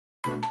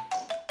And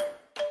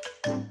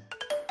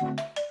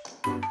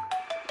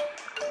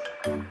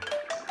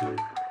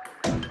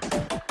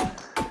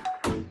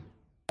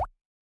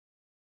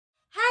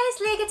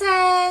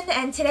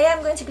today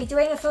I'm going to be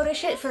doing a photo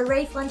shoot for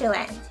Rave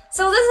Wonderland.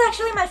 So this is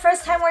actually my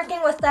first time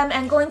working with them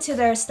and going to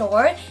their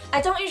store.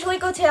 I don't usually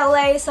go to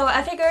LA, so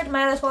I figured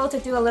might as well to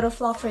do a little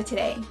vlog for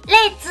today.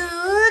 Let's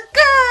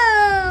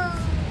go!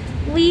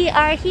 We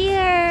are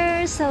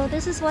here! So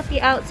this is what the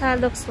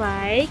outside looks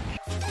like.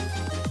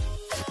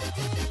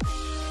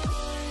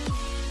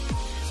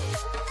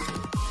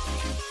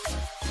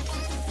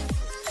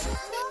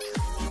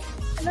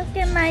 Look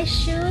at my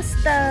shoes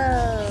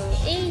though!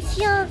 It's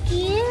so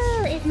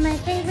cute! It's my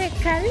favorite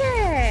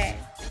color!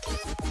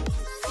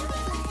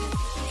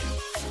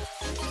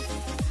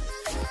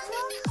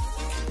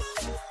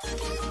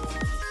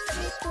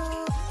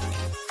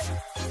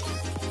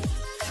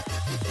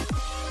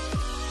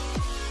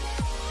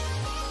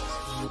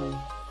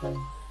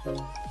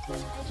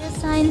 I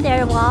just signed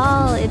their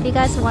wall. If you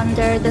guys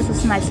wonder, this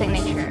is my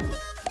signature.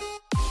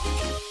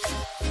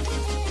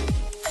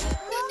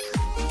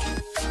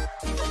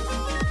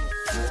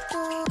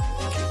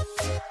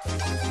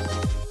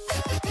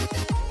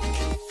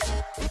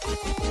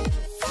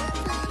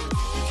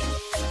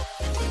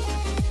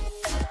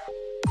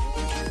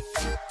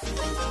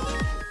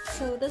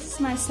 So this is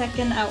my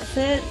second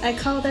outfit. I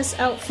call this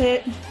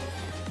outfit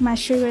 "My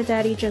Sugar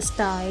Daddy Just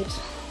Died,"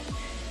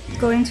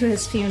 going to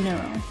his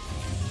funeral.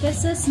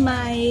 This is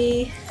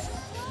my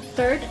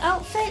third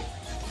outfit.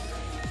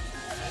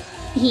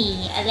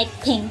 I like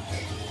pink.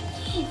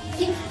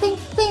 Pink, pink,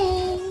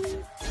 pink.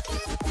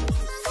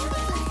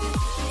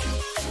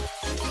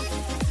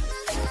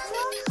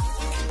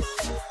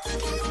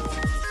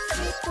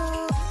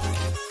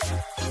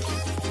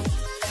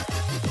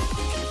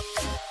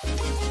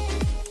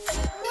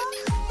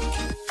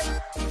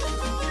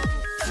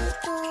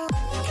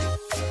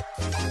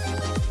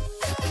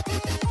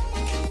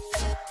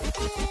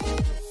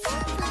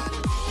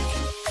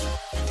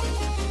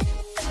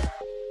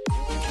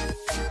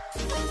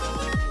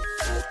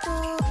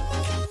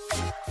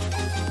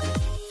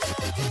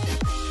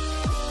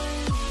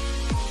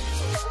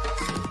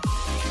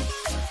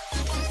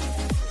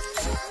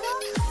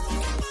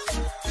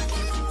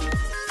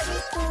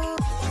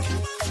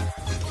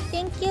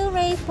 Thank you,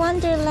 Rave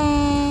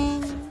Wonderland.